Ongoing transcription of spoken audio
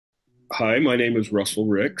Hi, my name is Russell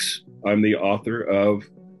Ricks. I'm the author of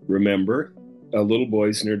Remember, a Little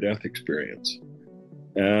Boy's Near Death Experience.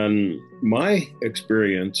 And my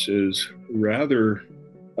experience is rather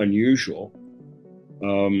unusual.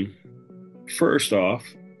 Um, First off,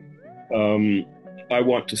 um, I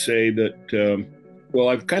want to say that, well,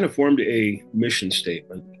 I've kind of formed a mission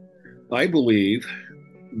statement. I believe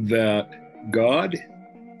that God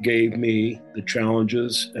gave me the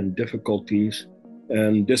challenges and difficulties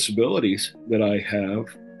and disabilities that I have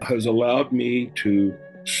has allowed me to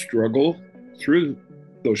struggle through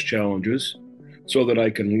those challenges so that I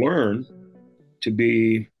can learn to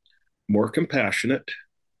be more compassionate,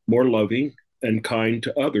 more loving, and kind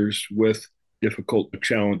to others with difficult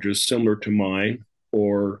challenges similar to mine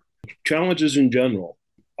or challenges in general.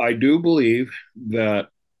 I do believe that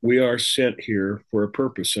we are sent here for a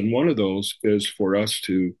purpose, and one of those is for us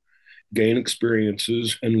to gain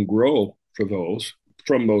experiences and grow for those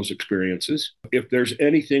from those experiences. If there's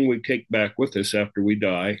anything we take back with us after we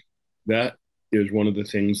die, that is one of the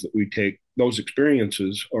things that we take. Those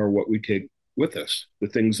experiences are what we take with us, the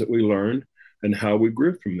things that we learn and how we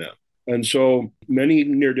grew from them. And so many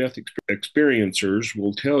near death experiencers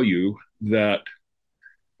will tell you that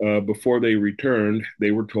before they returned, they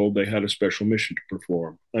were told they had a special mission to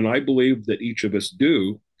perform. And I believe that each of us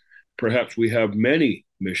do. Perhaps we have many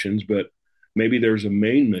missions, but maybe there's a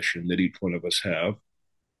main mission that each one of us have.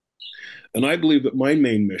 And I believe that my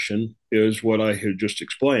main mission is what I had just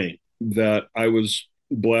explained, that I was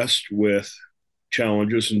blessed with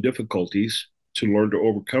challenges and difficulties to learn to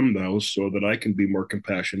overcome those so that I can be more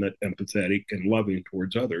compassionate, empathetic, and loving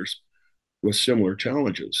towards others with similar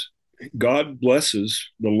challenges. God blesses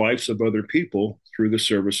the lives of other people through the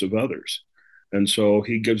service of others. And so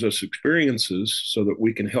he gives us experiences so that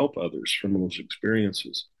we can help others from those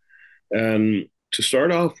experiences. And to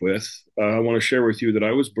start off with, I want to share with you that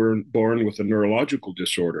I was born with a neurological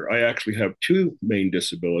disorder. I actually have two main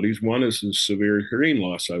disabilities. One is a severe hearing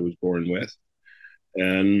loss I was born with,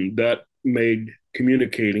 and that made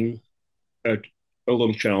communicating a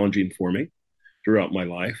little challenging for me throughout my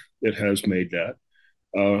life. It has made that.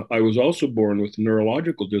 I was also born with a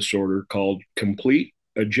neurological disorder called complete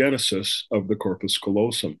agenesis of the corpus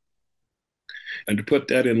callosum. And to put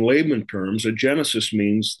that in layman terms, agenesis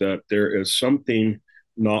means that there is something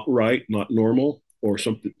not right, not normal, or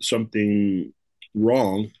something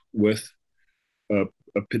wrong with a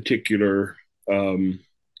particular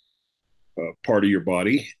part of your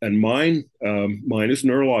body. And mine is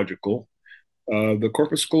neurological. The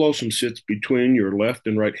corpus callosum sits between your left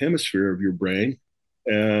and right hemisphere of your brain,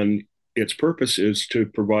 and its purpose is to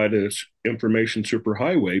provide an information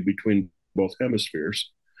superhighway between both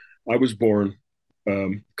hemispheres. I was born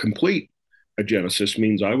complete agenesis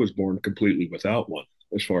means I was born completely without one,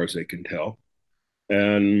 as far as they can tell.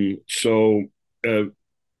 And so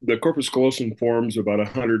the corpus callosum forms about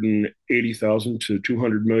 180,000 to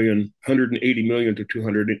 200 million, 180 million to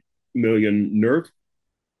 200 million nerve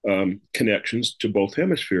connections to both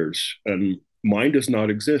hemispheres. And mine does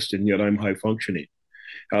not exist, and yet I'm high functioning.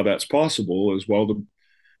 How that's possible is while the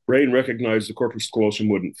brain recognized the corpus callosum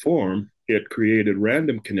wouldn't form, it created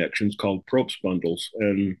random connections called Probst bundles.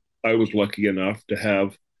 And I was lucky enough to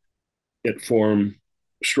have it form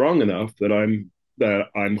strong enough that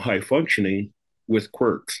I'm high functioning with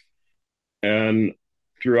quirks. And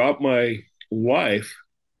throughout my life,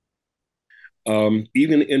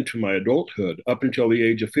 even into my adulthood, up until the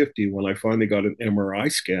age of 50, when I finally got an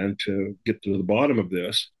MRI scan to get to the bottom of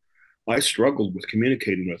this, I struggled with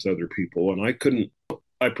communicating with other people, and I couldn't.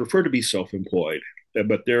 I prefer to be self-employed,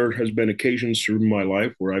 but there has been occasions through my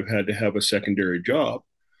life where I've had to have a secondary job,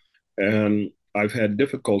 and I've had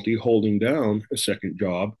difficulty holding down a second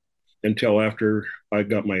job until after I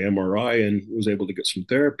got my MRI and was able to get some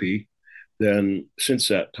therapy. Then since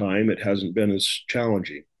that time, it hasn't been as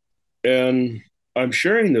challenging. And I'm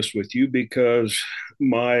sharing this with you because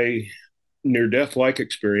my near death like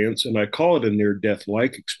experience, and I call it a near death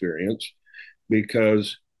like experience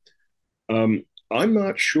because I'm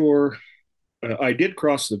not sure. I did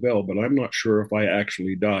cross the veil, but I'm not sure if I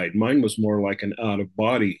actually died. Mine was more like an out of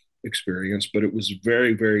body experience, but it was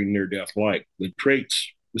very, very near death like. The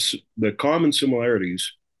traits, the common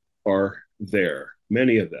similarities are there,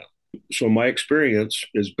 many of them. So my experience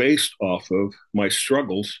is based off of my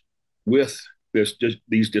struggles with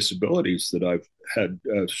these disabilities that I've had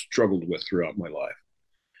struggled with throughout my life.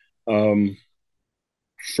 Um,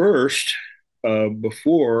 First,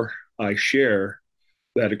 before I share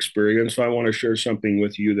that experience, I want to share something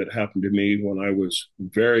with you that happened to me when I was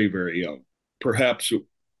very, very young. Perhaps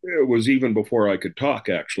it was even before I could talk,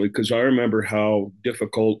 actually, because I remember how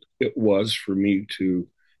difficult it was for me to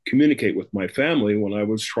communicate with my family when I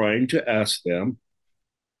was trying to ask them,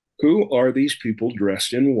 who are these people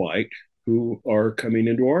dressed in white who are coming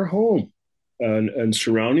into our home and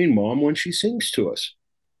surrounding mom when she sings to us?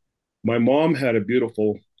 My mom had a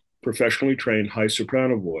beautiful, professionally trained high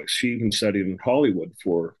soprano voice. She even studied in Hollywood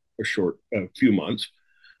for a few months.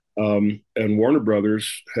 And Warner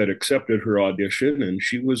Brothers had accepted her audition, and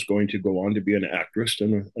she was going to go on to be an actress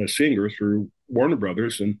and a singer through Warner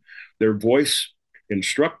Brothers. And their voice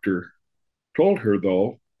instructor told her,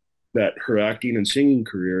 though, that her acting and singing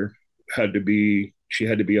career she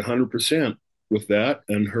had to be 100% with that,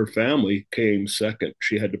 and her family came second.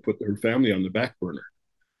 She had to put her family on the back burner.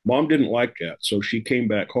 Mom didn't like that, so she came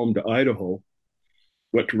back home to Idaho,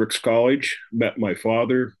 went to Ricks College, met my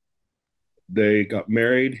father. They got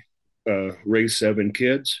married, raised 7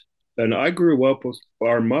 kids. And I grew up with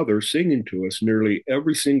our mother singing to us nearly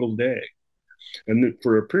every single day. And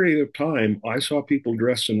for a period of time, I saw people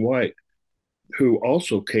dressed in white who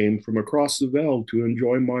also came from across the veld to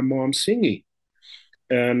enjoy my mom singing.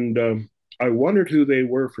 And I wondered who they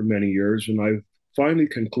were for many years. And I finally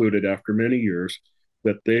concluded after many years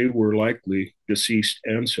that they were likely deceased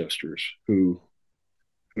ancestors who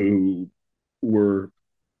were,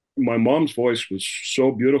 my mom's voice was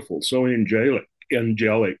so beautiful, so angelic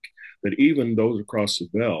that even those across the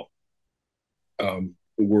veld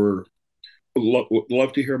were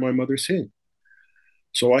love to hear my mother sing.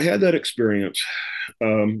 So I had that experience.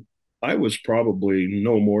 Um, I was probably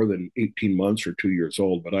no more than 18 months or 2 years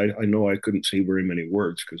old, but I know I couldn't say very many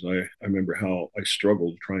words because I remember how I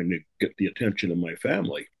struggled trying to get the attention of my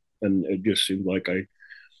family. And it just seemed like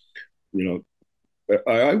you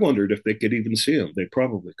I wondered if they could even see him. They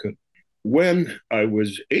probably could. When I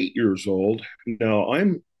was 8 years old, now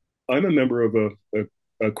I'm a member of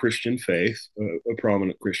a Christian faith, a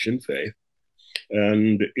prominent Christian faith.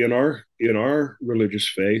 And in our religious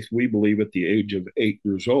faith, we believe at the age of 8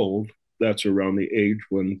 years old, that's around the age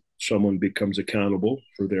when someone becomes accountable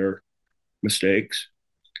for their mistakes.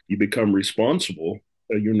 You become responsible.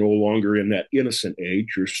 You're no longer in that innocent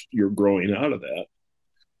age. You're growing out of that.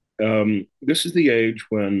 This is the age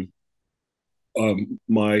when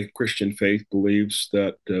my Christian faith believes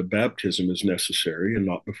that baptism is necessary and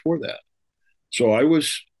not before that. So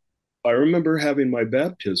I remember having my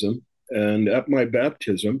baptism, and at my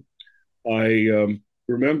baptism, I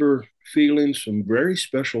remember feeling some very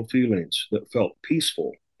special feelings that felt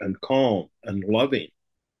peaceful and calm and loving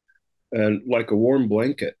and like a warm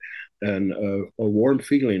blanket and a warm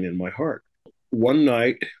feeling in my heart. One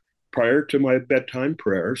night prior to my bedtime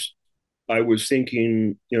prayers, I was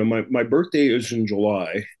thinking, my birthday is in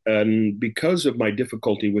July. And because of my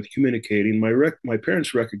difficulty with communicating, my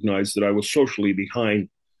parents recognized that I was socially behind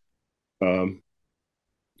um,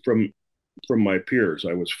 from my peers.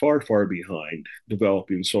 I was far, far behind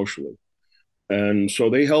developing socially. And so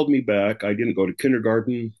they held me back. I didn't go to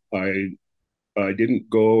kindergarten. I didn't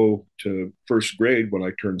go to first grade when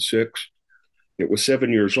I turned 6. It was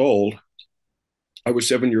 7 years old. I was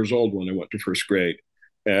 7 years old when I went to first grade.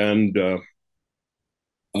 And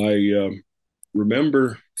I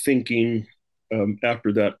remember thinking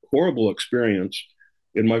after that horrible experience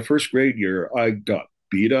in my first grade year, I got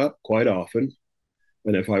beat up quite often.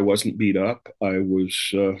 And if I wasn't beat up, I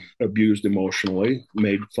was abused emotionally,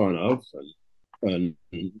 made fun of, and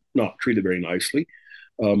not treated very nicely.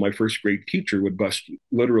 My first grade teacher would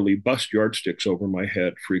literally bust yardsticks over my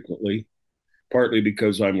head frequently, partly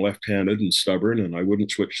because I'm left-handed and stubborn and I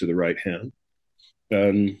wouldn't switch to the right hand.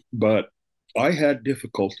 But I had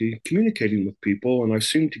difficulty communicating with people, and I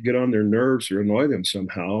seemed to get on their nerves or annoy them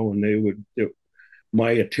somehow. And my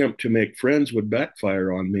attempt to make friends would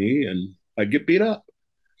backfire on me, and I'd get beat up.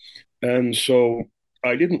 And so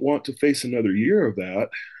I didn't want to face another year of that.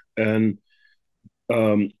 And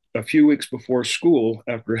a few weeks before school,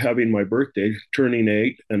 after having my birthday, turning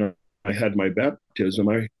 8, and I had my baptism,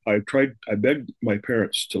 I begged my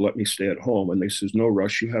parents to let me stay at home. And they says, no,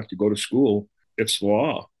 Russ, you have to go to school. It's the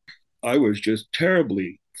law. I was just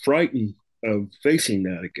terribly frightened of facing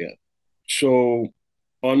that again. So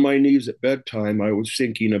on my knees at bedtime, I was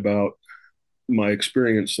thinking about my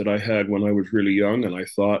experience that I had when I was really young. And I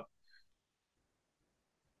thought,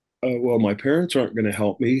 well, my parents aren't going to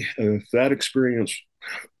help me. And if that experience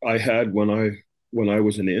I had when I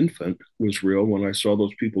was an infant was real, when I saw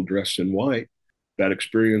those people dressed in white, that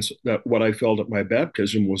experience, that what I felt at my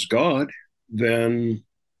baptism was God, then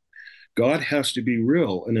God has to be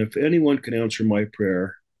real. And if anyone can answer my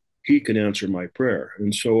prayer, he can answer my prayer.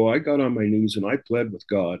 And so I got on my knees and I pled with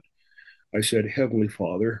God. I said, Heavenly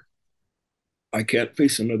Father, I can't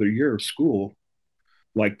face another year of school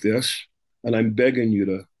like this. And I'm begging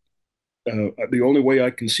you the only way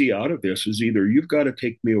I can see out of this is either you've got to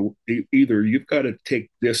take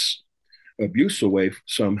this abuse away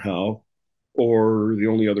somehow, or the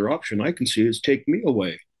only other option I can see is take me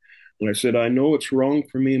away. And I said, I know it's wrong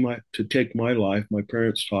for me to take my life. My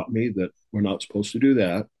parents taught me that we're not supposed to do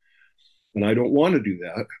that. And I don't want to do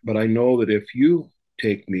that. But I know that if you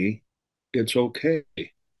take me, it's okay.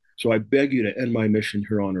 So I beg you to end my mission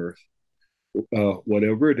here on earth,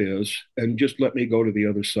 whatever it is, and just let me go to the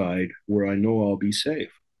other side where I know I'll be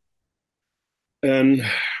safe. And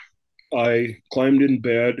I climbed in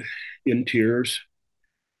bed in tears.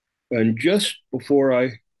 And just before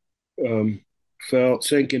I um,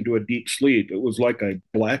 sank into a deep sleep, it was like I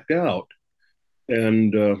blacked out.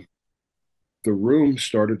 And the room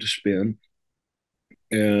started to spin,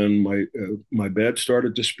 and my bed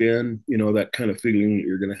started to spin. You know, that kind of feeling that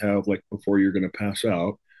you're going to have like before you're going to pass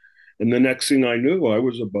out. And the next thing I knew, I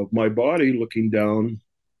was above my body, looking down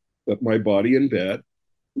at my body in bed,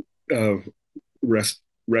 uh,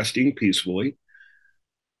 resting peacefully.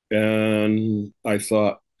 And I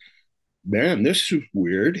thought, man, this is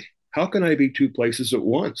weird. How can I be two places at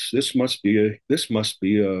once? This must be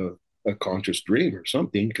a conscious dream or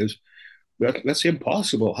something, because that's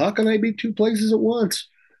impossible. How can I be two places at once?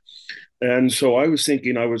 And so I was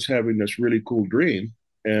thinking I was having this really cool dream,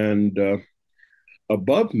 and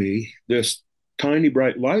above me, this tiny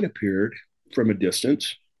bright light appeared from a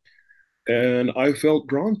distance, and I felt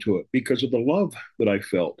drawn to it because of the love that I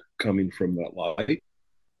felt coming from that light,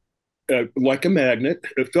 like a magnet.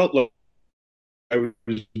 It felt like I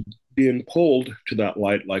was being pulled to that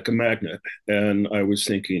light like a magnet. And I was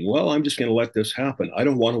thinking, well, I'm just going to let this happen. I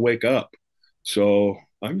don't want to wake up. So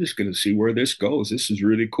I'm just going to see where this goes. This is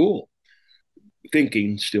really cool.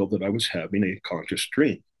 Thinking still that I was having a conscious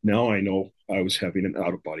dream. Now I know I was having an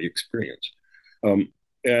out of body experience.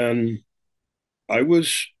 And I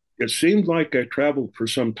was, it seemed like I traveled for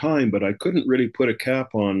some time, but I couldn't really put a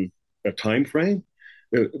cap on a time frame.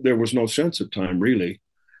 There was no sense of time really.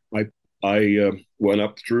 I I went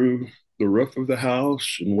up through the roof of the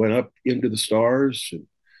house and went up into the stars and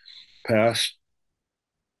past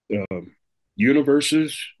uh,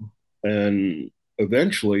 universes and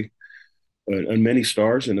eventually and many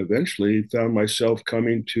stars, and eventually found myself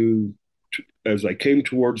coming to as I came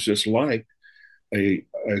towards this light, I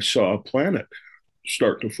saw a planet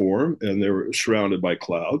start to form, and they were surrounded by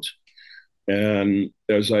clouds. And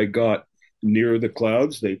as I got near the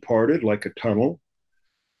clouds, they parted like a tunnel.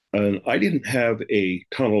 And I didn't have a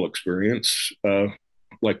tunnel experience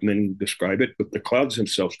like many describe it, but the clouds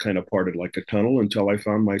themselves kind of parted like a tunnel until I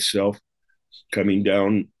found myself coming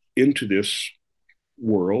down into this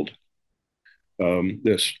world,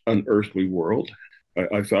 this unearthly world.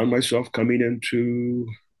 I found myself coming into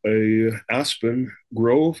a aspen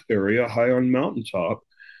grove area high on mountaintop,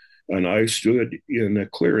 and I stood in a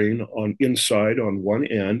clearing on inside on one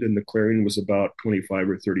end, and the clearing was about 25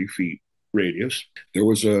 or 30 feet radius. There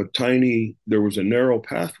was a narrow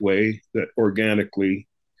pathway that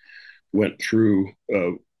went through,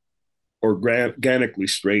 organically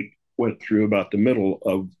straight, went through about the middle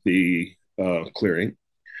of the clearing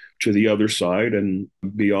to the other side and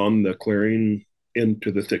beyond the clearing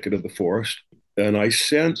into the thicket of the forest. And I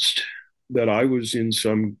sensed that I was in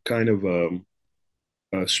some kind of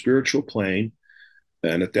a spiritual plane.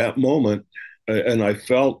 And at that moment, and I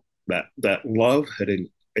felt that love had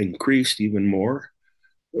increased even more,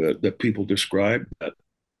 that people describe that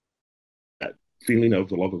feeling of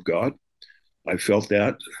the love of God. I felt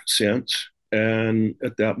that sense. And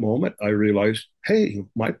at that moment, I realized, hey,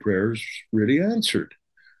 my prayers really answered.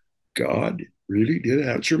 God really did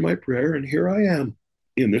answer my prayer. And here I am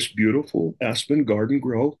in this beautiful aspen garden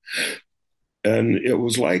grove. And it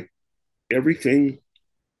was like everything,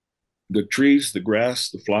 the trees, the grass,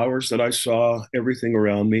 the flowers that I saw, everything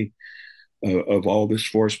around me, of all this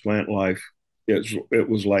forest plant life, it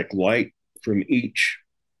was like light from each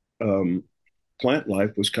um, plant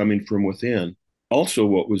life was coming from within. Also,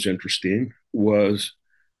 what was interesting was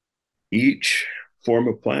each form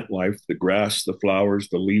of plant life, the grass, the flowers,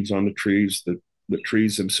 the leaves on the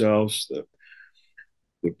trees themselves,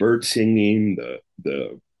 the bird singing,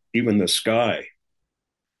 the even the sky,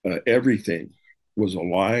 everything was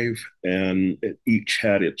alive, and each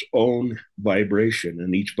had its own vibration,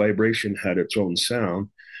 and each vibration had its own sound.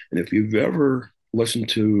 And if you've ever listened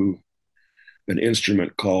to an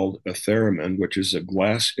instrument called a theremin, which is a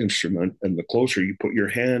glass instrument, and the closer you put your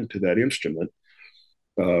hand to that instrument,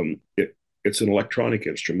 it's an electronic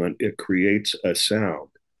instrument. It creates a sound.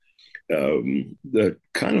 The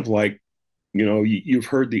kind of like, you've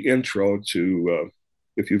heard the intro to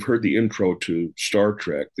if you've heard the intro to Star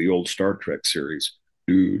Trek, the old Star Trek series,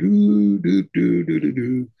 do do do, do, do, do,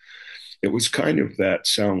 do. It was kind of that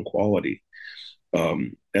sound quality.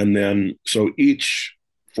 And then, so each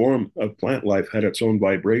form of plant life had its own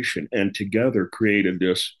vibration and together created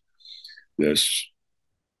this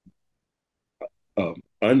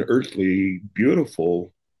unearthly,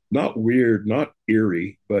 beautiful, not weird, not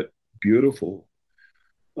eerie, but beautiful,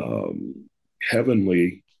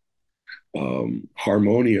 heavenly,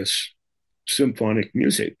 harmonious symphonic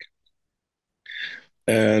music.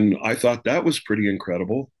 And I thought that was pretty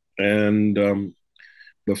incredible. And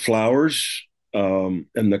the flowers and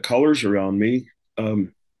the colors around me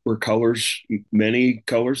were colors, many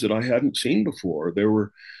colors that I hadn't seen before. There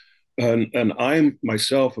were, and I'm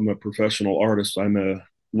myself, I'm a professional artist. I'm a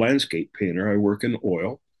landscape painter. I work in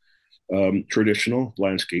oil, traditional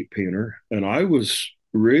landscape painter. And I was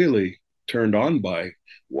really turned on by,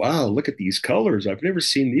 wow, look at these colors. I've never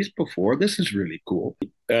seen these before. This is really cool.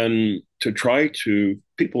 And to try to,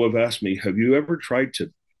 people have asked me, have you ever tried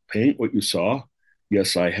to paint what you saw?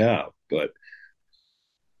 Yes, I have. But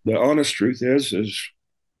the honest truth is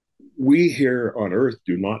we here on Earth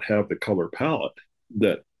do not have the color palette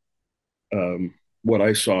that what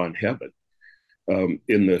I saw in heaven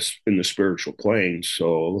in the spiritual plane.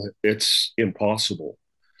 So it's impossible.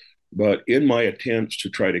 But in my attempts to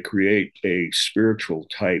try to create a spiritual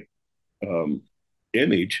type um,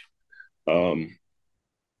 image, um,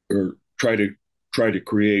 or try to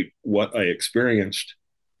create what I experienced,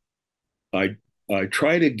 I I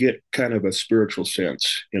try to get kind of a spiritual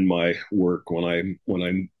sense in my work when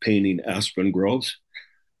I'm painting aspen groves.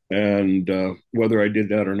 And whether I did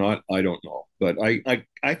that or not, I don't know. But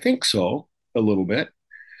I think so a little bit.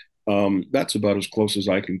 That's about as close as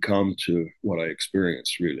I can come to what I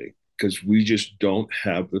experienced, really, because we just don't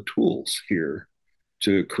have the tools here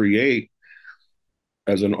to create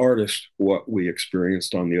as an artist what we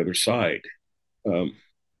experienced on the other side. Um,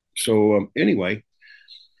 anyway,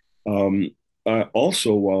 um,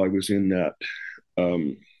 also while I was in that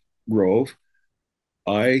um, grove,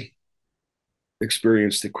 I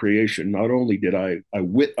experienced the creation. Not only did I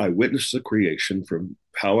witnessed the creation from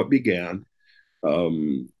how it began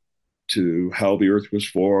um, to how the earth was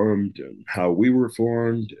formed and how we were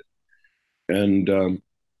formed, and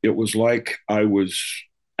it was like I was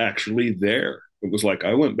actually there. It was like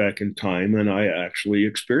I went back in time and I actually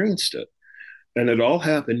experienced it. And it all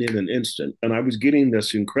happened in an instant. And I was getting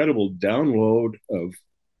this incredible download of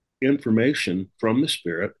information from the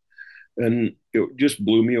spirit. And it just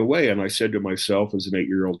blew me away. And I said to myself as an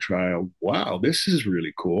 8-year-old child, wow, this is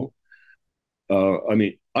really cool. I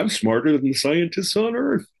mean, I'm smarter than the scientists on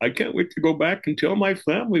Earth. I can't wait to go back and tell my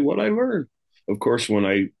family what I learned. Of course, when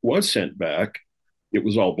I was sent back, it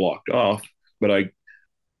was all blocked off, but I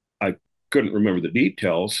couldn't remember the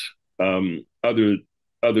details other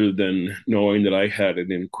than knowing that I had an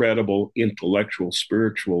incredible intellectual,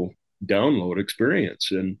 spiritual download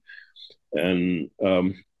experience, and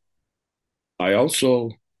I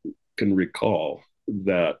also can recall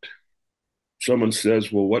that someone says,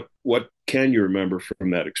 "Well, what can you remember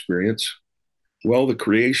from that experience?" Well, the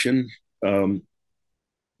creation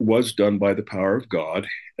was done by the power of God,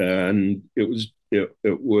 and it was the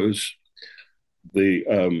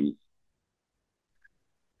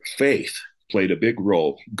faith played a big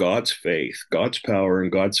role. God's faith, God's power,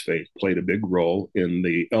 and God's faith played a big role in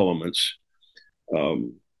the elements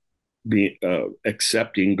um, being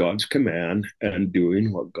accepting God's command and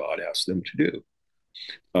doing what God asked them to do,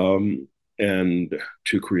 and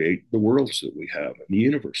to create the worlds that we have and the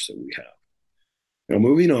universe that we have. Now,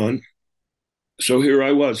 moving on. So here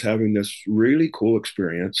I was having this really cool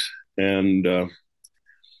experience, and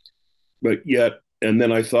but yet, and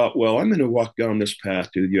then I thought, well, I'm going to walk down this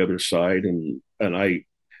path to the other side, and I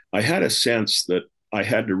had a sense that I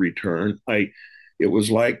had to return. It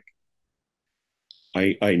was like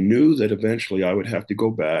I knew that eventually I would have to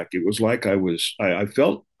go back. It was like I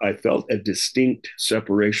felt a distinct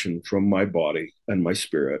separation from my body and my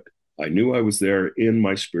spirit. I knew I was there in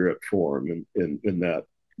my spirit form in that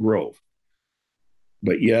grove,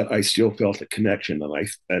 but yet I still felt a connection,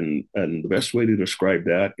 and the best way to describe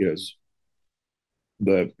that is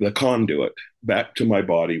the conduit back to my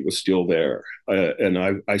body was still there, and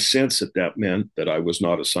I sensed that that meant that I was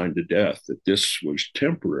not assigned to death, that this was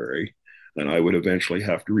temporary, and I would eventually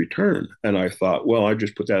have to return. And I thought, well, I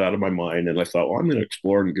just put that out of my mind, and I thought, well, I'm going to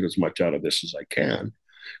explore and get as much out of this as I can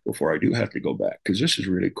before I do have to go back, because this is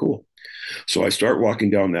really cool. So I start walking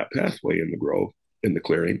down that pathway in the grove, in the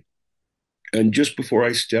clearing, and just before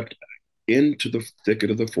I stepped into the thicket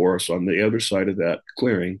of the forest on the other side of that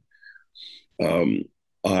clearing, um,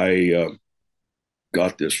 I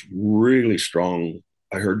got this really strong.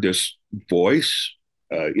 I heard this voice,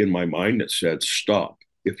 in my mind it said, stop.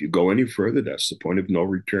 If you go any further, that's the point of no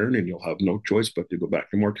return, and you'll have no choice but to go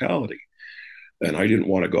back to mortality. And I didn't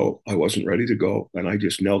want to go. I wasn't ready to go. And I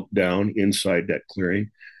just knelt down inside that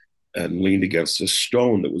clearing and leaned against a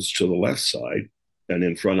stone that was to the left side and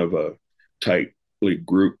in front of a tightly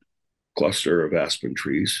grouped cluster of aspen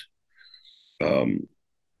trees.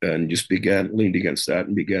 And just leaned against that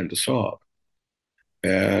and began to sob.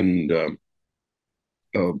 And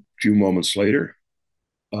a few moments later,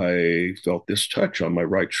 I felt this touch on my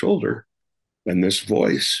right shoulder, and this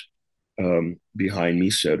voice behind me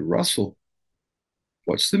said, Russell,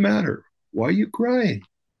 what's the matter? Why are you crying?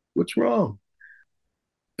 What's wrong?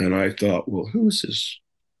 And I thought, well, who is this?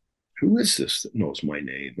 Who is this that knows my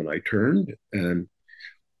name? And I turned and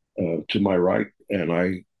to my right, and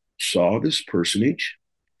I saw this personage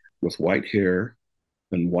with white hair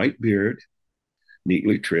and white beard,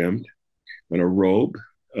 neatly trimmed, and a robe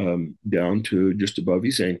down to just above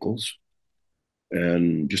his ankles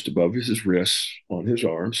and just above his wrists on his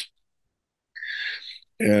arms.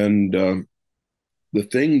 And the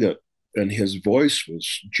thing that, and his voice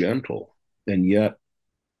was gentle and yet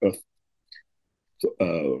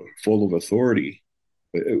full of authority.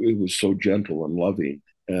 It was so gentle and loving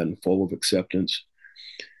and full of acceptance.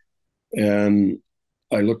 And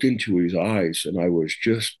I looked into his eyes, and I was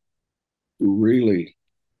just really,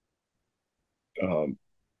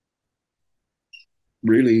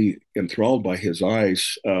 really enthralled by his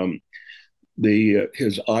eyes.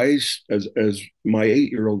 His eyes, as my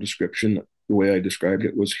 8-year-old description, the way I described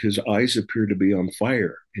it, was his eyes appear to be on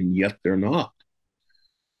fire, and yet they're not.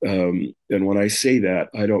 And when I say that,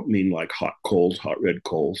 I don't mean like hot coals, hot red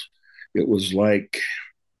coals. It was like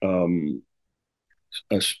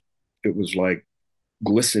it was like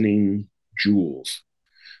glistening jewels,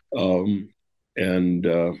 and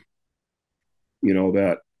you know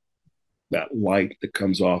that light that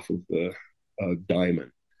comes off of the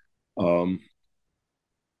diamond,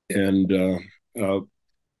 and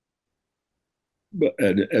but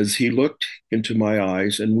as he looked into my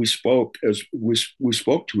eyes, and we spoke as we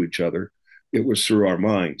spoke to each other, it was through our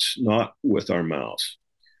minds, not with our mouths.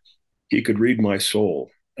 He could read my soul,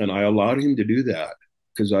 and I allowed him to do that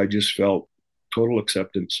because I just felt total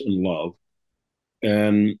acceptance and love.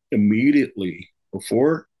 And immediately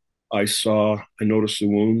before I noticed the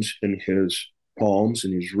wounds in his palms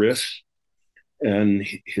and his wrists and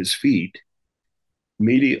his feet.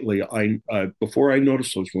 Immediately, before I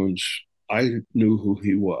noticed those wounds, I knew who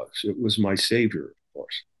he was. It was my Savior, of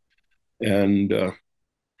course. And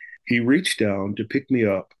he reached down to pick me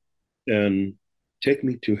up and take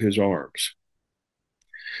me to his arms.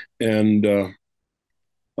 And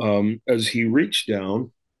as he reached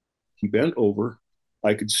down, he bent over.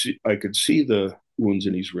 I could see the wounds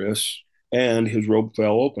in his wrists, and his robe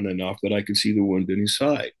fell open enough that I could see the wound in his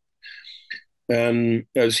side. And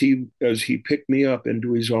as he picked me up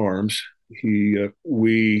into his arms, we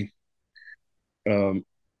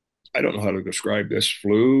I don't know how to describe this,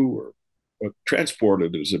 flew or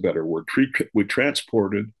transported is a better word. We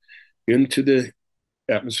transported into the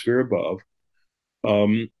atmosphere above,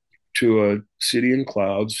 to a city in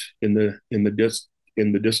clouds in the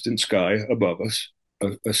distant sky above us,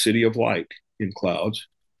 a city of light in clouds.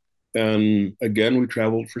 And again, we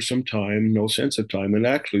traveled for some time, no sense of time. And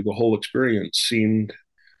actually, the whole experience seemed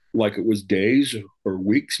like it was days or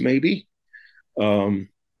weeks, maybe,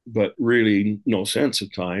 but really no sense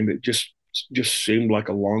of time. It just seemed like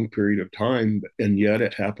a long period of time, and yet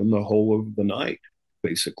it happened the whole of the night,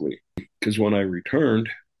 basically. Because when I returned,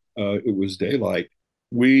 it was daylight.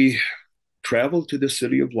 We traveled to the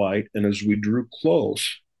city of light, and as we drew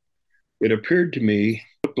close, it appeared to me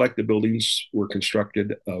looked like the buildings were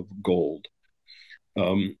constructed of gold,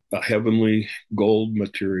 a heavenly gold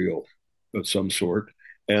material of some sort,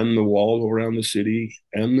 and the wall around the city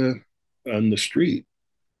and the street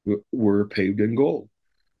were paved in gold.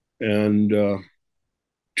 And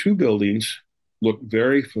two buildings looked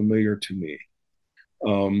very familiar to me.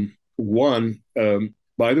 One,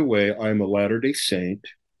 by the way, I'm a Latter-day Saint,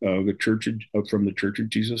 from the Church of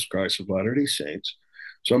Jesus Christ of Latter-day Saints.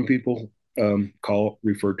 Some people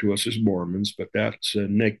refer to us as Mormons, but that's a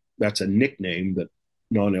nickname that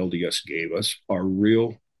non-LDS gave us.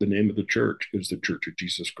 The name of the church is the Church of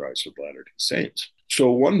Jesus Christ of Latter-day Saints. So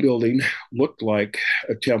one building looked like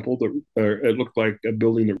a temple it looked like a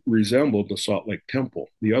building that resembled the Salt Lake Temple.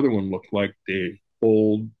 The other one looked like the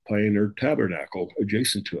old Pioneer Tabernacle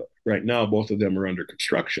adjacent to it. Right now, both of them are under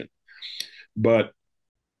construction. But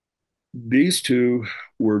these two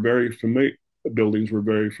buildings were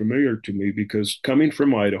very familiar to me because coming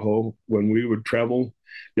from Idaho, when we would travel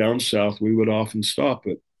down south, we would often stop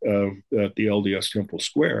at at the LDS Temple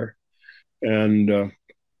Square. And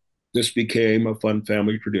this became a fun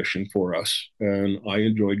family tradition for us. And I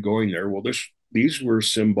enjoyed going there. Well, these were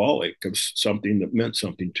symbolic of something that meant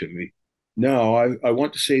something to me. Now, I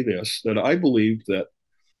want to say this, that I believe that,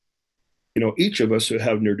 each of us who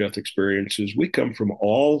have near death experiences, we come from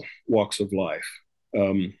all walks of life,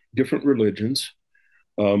 different religions.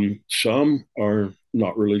 Some are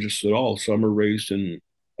not religious at all. Some are raised in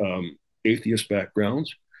atheist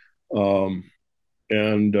backgrounds. Um,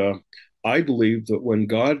 and I believe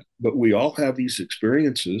that but we all have these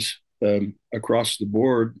experiences across the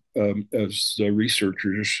board as the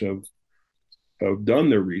researchers have done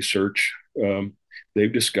their research.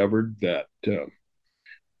 They've discovered that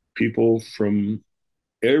people from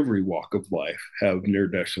every walk of life have near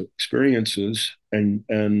death experiences. And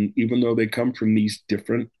even though they come from these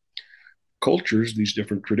different cultures, these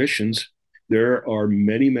different traditions, there are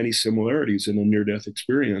many, many similarities in a near death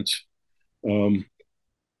experience. Um,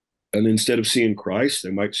 and instead of seeing Christ,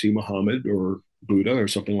 they might see Muhammad or Buddha or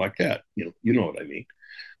something like that. You know what I mean.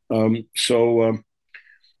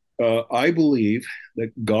 I believe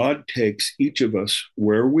that God takes each of us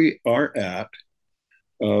where we are at,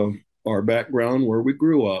 uh, our background, where we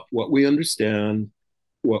grew up, what we understand,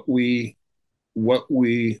 what we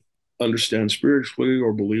understand spiritually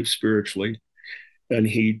or believe spiritually, and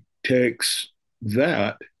He takes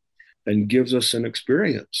that and gives us an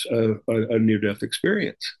experience, a near-death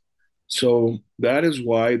experience. So that is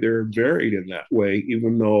why they're varied in that way,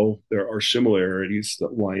 even though there are similarities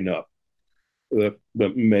that line up,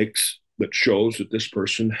 that shows that this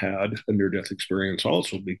person had a near-death experience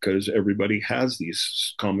also, because everybody has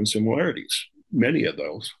these common similarities, many of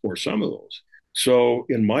those or some of those. So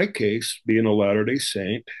in my case, being a Latter-day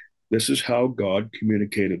Saint, this is how God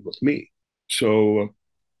communicated with me. So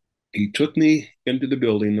He took me into the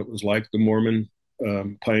building that was like the Mormon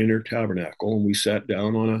Pioneer Tabernacle, and we sat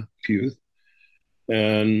down on a pew.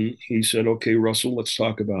 And He said, "Okay, Russell, let's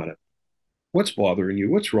talk about it. What's bothering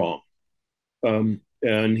you? What's wrong?"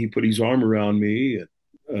 And He put His arm around me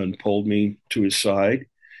and pulled me to His side,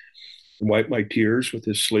 and wiped my tears with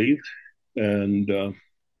His sleeve. And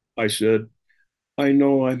I said, "I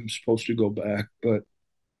know I'm supposed to go back, but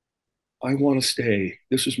I want to stay.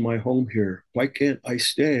 This is my home here. Why can't I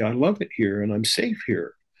stay? I love it here and I'm safe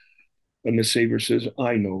here." And the Savior says,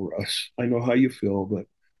 "I know, Russ. I know how you feel, but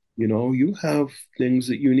you have things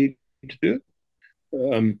that you need to do."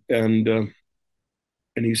 Um, and uh,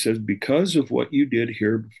 and He says, "Because of what you did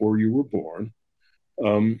here before you were born,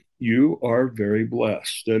 you are very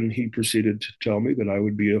blessed." And He proceeded to tell me that I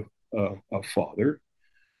would be a father.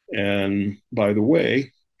 And by the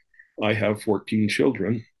way, I have 14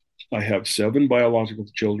 children. I have 7 biological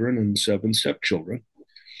children and 7 stepchildren.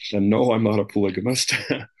 And no, I'm not a polygamist.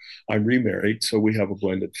 I'm remarried, so we have a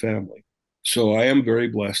blended family. So I am very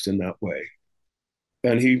blessed in that way.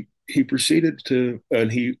 And he proceeded to,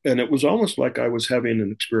 and it was almost like I was having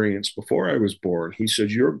an experience before I was born. He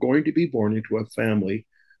said, "You're going to be born into a family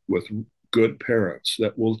with good parents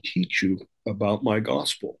that will teach you about my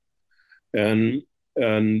gospel." And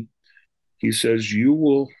and He says, "You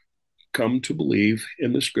will come to believe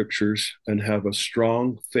in the scriptures and have a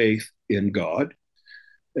strong faith in God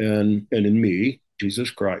and in me, Jesus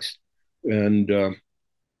Christ. And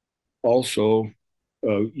also,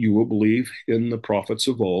 you will believe in the prophets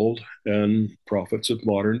of old and prophets of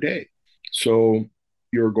modern day. So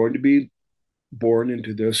you're going to be born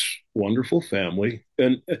into this wonderful family."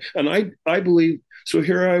 And I believe, so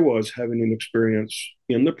here I was having an experience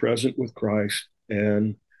in the present with Christ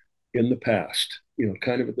and in the past,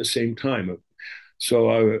 kind of at the same time. So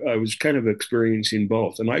I was kind of experiencing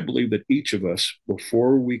both. And I believe that each of us,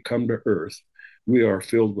 before we come to earth, we are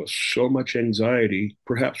filled with so much anxiety.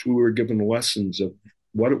 Perhaps we were given lessons of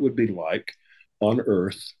what it would be like on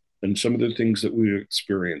earth and some of the things that we would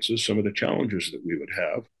experience, some of the challenges that we would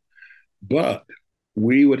have. But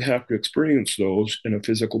we would have to experience those in a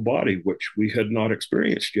physical body, which we had not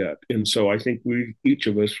experienced yet. And so I think each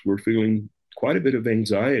of us were feeling quite a bit of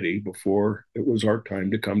anxiety before it was our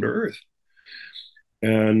time to come to earth.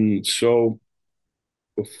 And so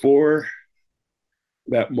before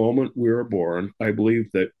that moment we were born, I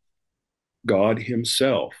believe that God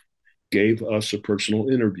Himself gave us a personal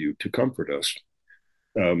interview to comfort us.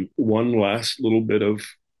 One last little bit of,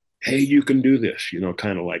 "Hey, you can do this,"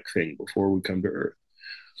 kind of like thing before we come to earth.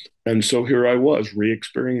 And so here I was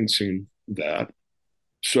re-experiencing that.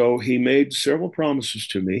 So He made several promises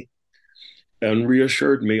to me and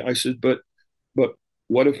reassured me. I said, but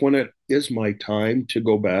what if when it is my time to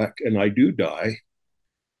go back and I do die,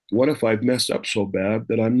 what if I've messed up so bad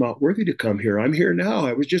that I'm not worthy to come here? I'm here now.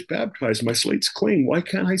 I was just baptized. My slate's clean. Why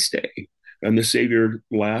can't I stay? And the Savior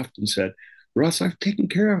laughed and said, Russ, I've taken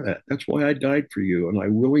care of that. That's why I died for you. And I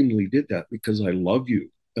willingly did that because I love you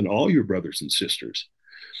and all your brothers and sisters.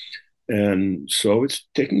 And so it's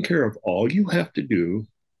taken care of. All you have to do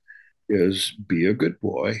is be a good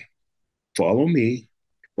boy, follow me,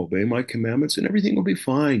 obey my commandments, and everything will be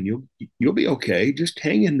fine. You'll be okay. Just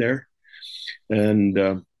hang in there.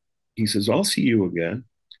 And he says, I'll see you again.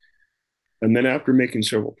 And then after making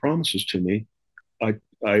several promises to me,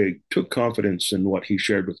 I took confidence in what he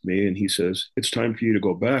shared with me. And he says, it's time for you to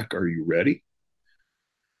go back. Are you ready?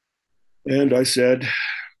 And I said,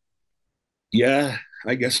 yeah,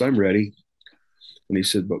 I guess I'm ready. And he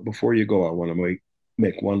said, but before you go, I want to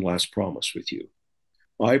make one last promise with you.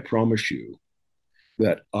 I promise you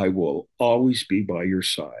that I will always be by your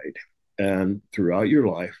side and throughout your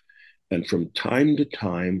life. And from time to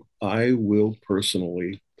time, I will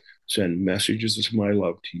personally send messages of my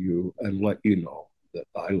love to you and let you know that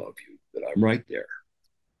I love you, that I'm right there.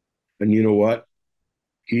 And you know what?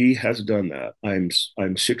 He has done that. I'm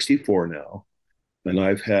 64 now, and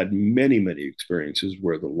I've had many experiences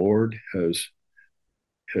where the Lord has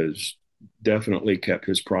definitely kept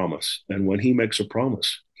his promise. And when he makes a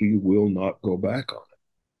promise, he will not go back on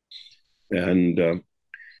it. And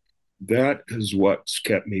that is what's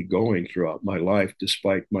kept me going throughout my life,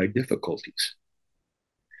 despite my difficulties.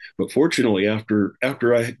 But fortunately, after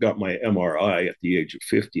I got my MRI at the age of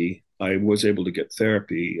 50, I was able to get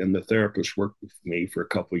therapy, and the therapist worked with me for a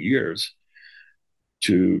couple of years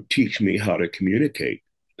to teach me how to communicate.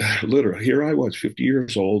 Literally, here I was, 50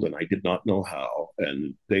 years old, and I did not know how,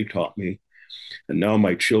 and they taught me. And now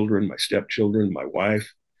my children, my stepchildren, my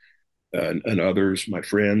wife, and others, my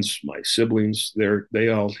friends, my siblings, they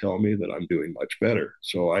all tell me that I'm doing much better.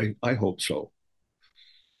 So I hope so.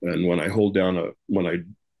 And when I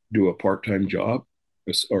do a part-time job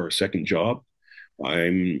or a second job,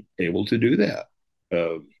 I'm able to do that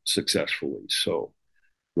successfully. So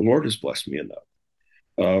the Lord has blessed me enough.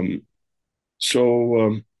 Um,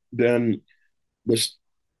 so then this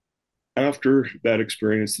after that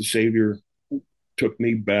experience, the Savior took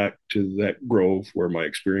me back to that grove where my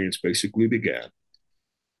experience basically began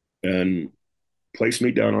and placed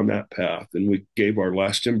me down on that path. And we gave our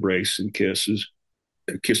last embrace and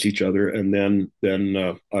kissed each other. And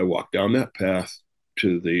then I walked down that path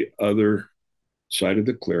to the other side of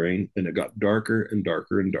the clearing, and it got darker and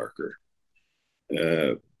darker and darker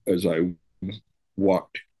as I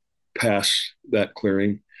walked past that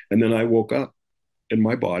clearing. And then I woke up in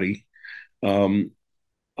my body.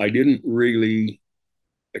 I didn't really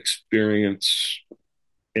experience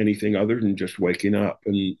anything other than just waking up.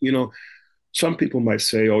 And, some people might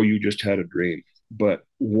say, oh, you just had a dream. But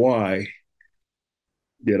why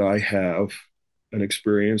did I have an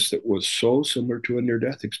experience that was so similar to a near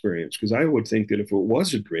death experience? Because I would think that if it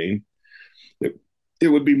was a dream, it, it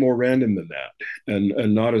would be more random than that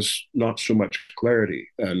and not so much clarity.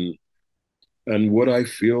 And would I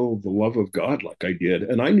feel the love of God like I did?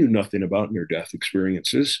 And I knew nothing about near death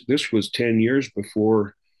experiences. This was 10 years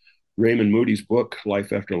before Raymond Moody's book,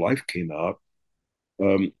 Life After Life, came out.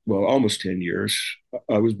 Well, almost 10 years.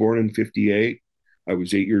 I was born in 58. I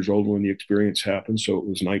was 8 years old when the experience happened. So it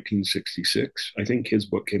was 1966. I think his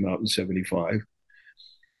book came out in 75.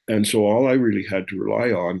 And so all I really had to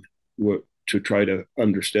rely on was to try to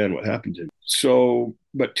understand what happened to me. So,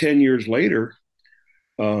 but 10 years later,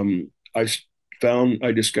 I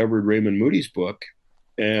discovered Raymond Moody's book,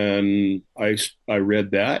 and I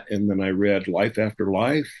read that, and then I read Life After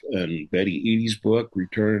Life and Betty Eadie's book,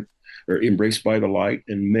 Return or Embraced by the Light,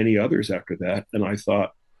 and many others after that. And I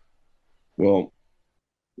thought, well,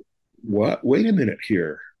 what? Wait a minute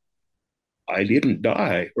here. I didn't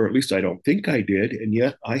die, or at least I don't think I did, and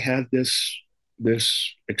yet I had this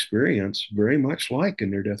experience very much like a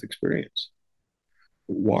near death experience.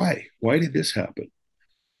 Why? Why did this happen?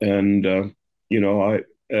 And I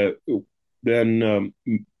then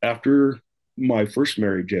after my first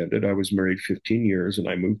marriage ended, I was married 15 years, and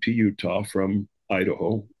I moved to Utah from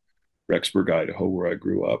Idaho, Rexburg, Idaho, where I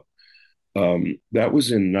grew up. That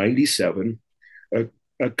was in '97.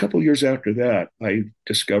 A couple years after that, I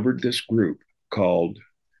discovered this group called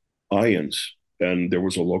Ions, and there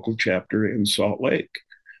was a local chapter in Salt Lake.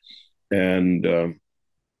 And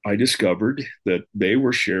I discovered that they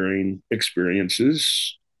were sharing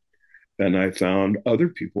experiences, and I found other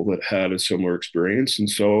people that had a similar experience. And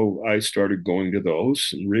so I started going to those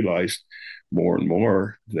and realized more and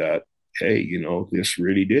more that, hey, this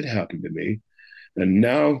really did happen to me. And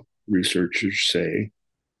now researchers say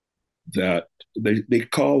that they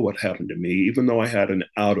call what happened to me, even though I had an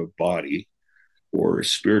out of body or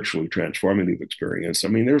spiritually transformative experience. I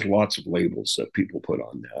mean, there's lots of labels that people put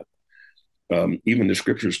on that. Even the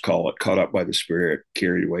scriptures call it caught up by the Spirit,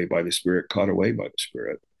 carried away by the Spirit, caught away by the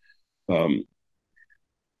Spirit. Um,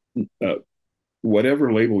 uh,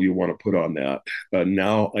 Whatever label you want to put on that,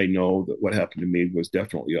 now I know that what happened to me was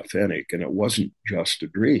definitely authentic, and it wasn't just a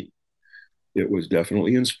dream. It was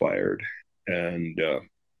definitely inspired, and uh,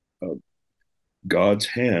 God's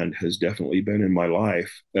hand has definitely been in my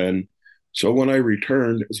life. And so when I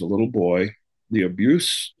returned as a little boy, the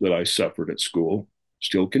abuse that I suffered at school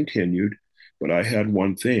still continued, but I had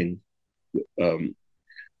one thing um,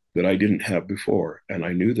 that I didn't have before, and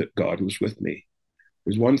I knew that God was with me.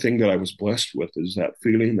 There's one thing that I was blessed with is that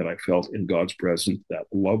feeling that I felt in God's presence, that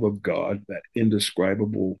love of God, that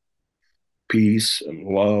indescribable peace and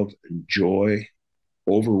love and joy,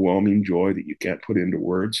 overwhelming joy that you can't put into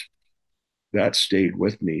words. That stayed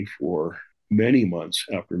with me for many months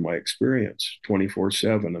after my experience,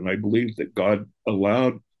 24/7. And I believe that God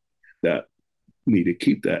allowed that me to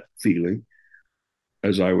keep that feeling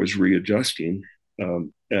as I was readjusting.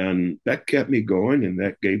 And that kept me going and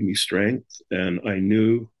that gave me strength. And I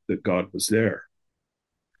knew that God was there.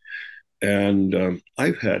 And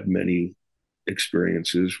I've had many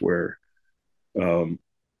experiences where um,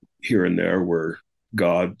 here and there where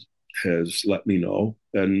God has let me know.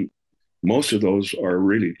 And most of those are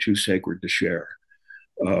really too sacred to share.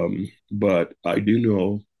 But I do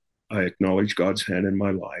know I acknowledge God's hand in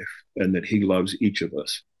my life and that He loves each of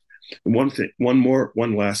us. And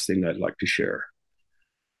one last thing I'd like to share.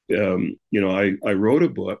 I wrote a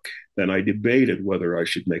book and I debated whether I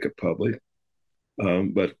should make it public,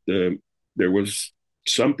 but there was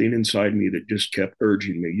something inside me that just kept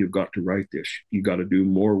urging me, you've got to write this. You got to do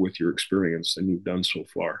more with your experience than you've done so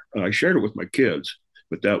far. I shared it with my kids,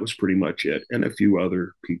 but that was pretty much it, and a few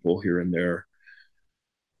other people here and there.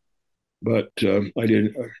 But I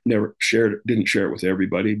didn't share it with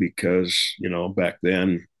everybody because back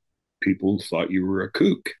then people thought you were a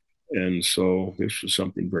kook, and so this was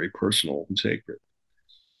something very personal and sacred.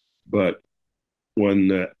 But when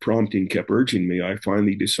that prompting kept urging me, I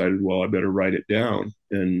finally decided, well, I better write it down.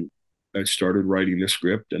 And I started writing the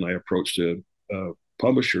script and I approached a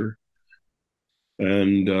publisher.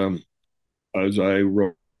 And as I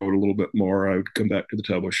wrote a little bit more, I would come back to the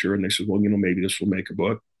publisher and they said, well, maybe this will make a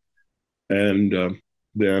book. And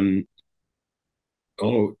then,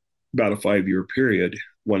 oh, about a 5 year period,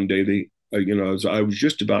 one day as I was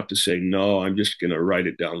just about to say, no, I'm just going to write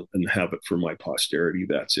it down and have it for my posterity.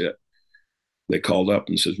 That's it. They called up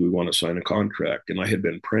and says, we want to sign a contract. And I had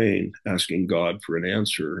been praying, asking God for an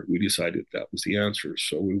answer. We decided that was the answer.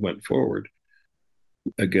 So we went forward.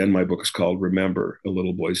 Again, my book is called Remember, A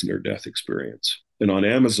Little Boy's Near Death Experience. And on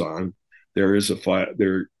Amazon, there is a file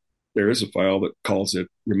that calls it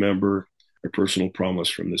Remember, A Personal Promise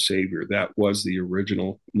from the Savior. That was the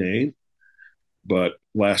original name. But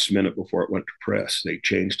last minute before it went to press, they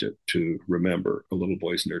changed it to Remember, A Little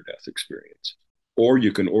Boy's Near Death Experience. Or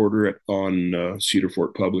you can order it on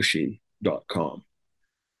cedarfortpublishing.com.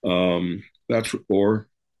 Or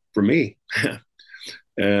for me.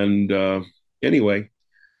 And anyway,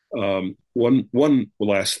 one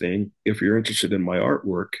last thing. If you're interested in my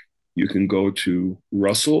artwork, you can go to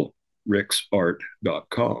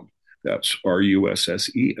russellricksart.com. That's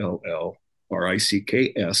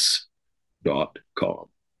RUSSELLRICKS.com.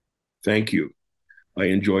 Thank you. I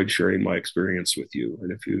enjoyed sharing my experience with you.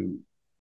 And if you